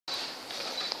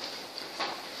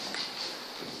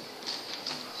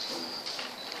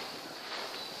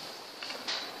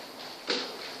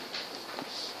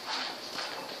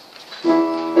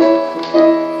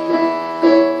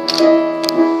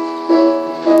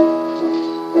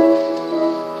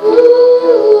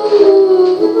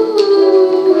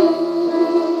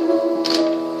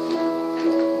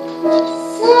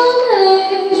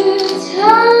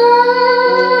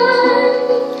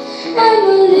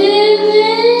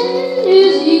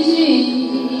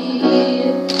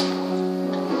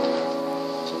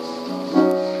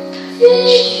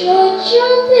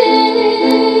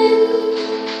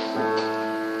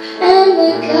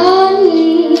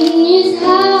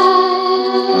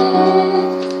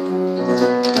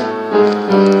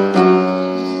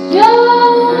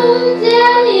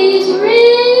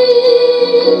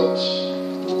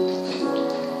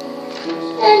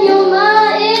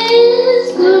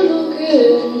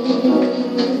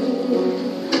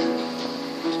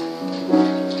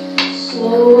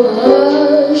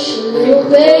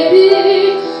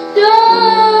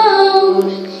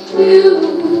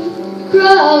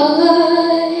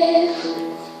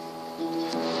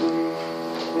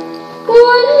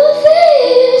One of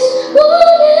these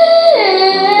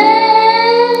mornings,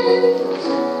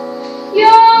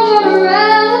 you're gonna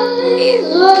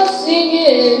rise up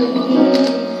singing.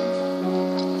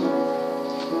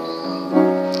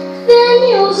 Then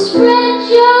you'll spread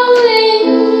your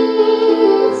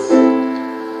wings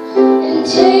and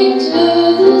take to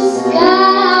the sky.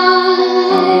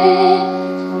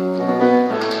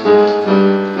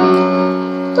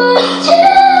 But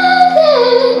till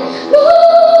that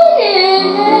morning,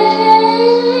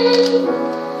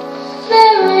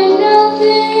 there ain't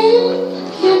nothing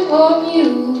can harm you.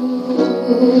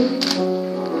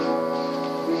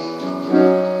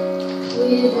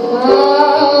 With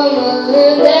Mama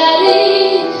and Daddy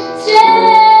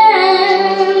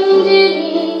standing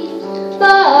by,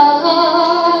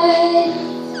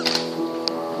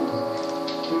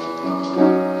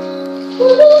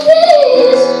 one of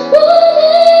these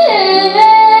mornings,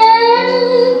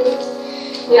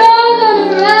 you're gonna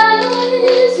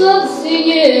rise up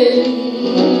singing.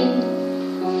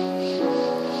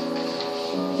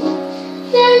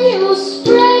 Then you'll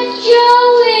spread your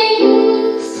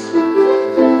wings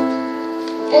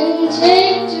and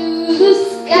take to the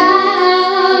sky.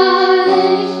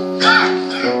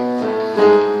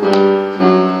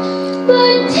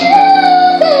 But till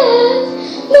that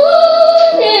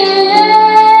morning,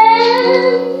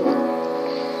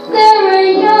 there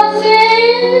ain't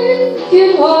nothing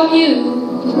can harm you.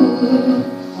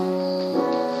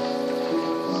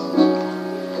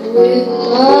 With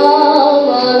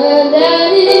Mama and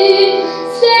Daddy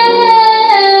standing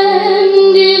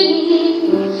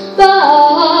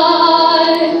by,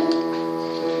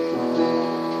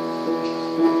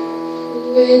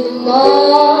 with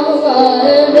Mama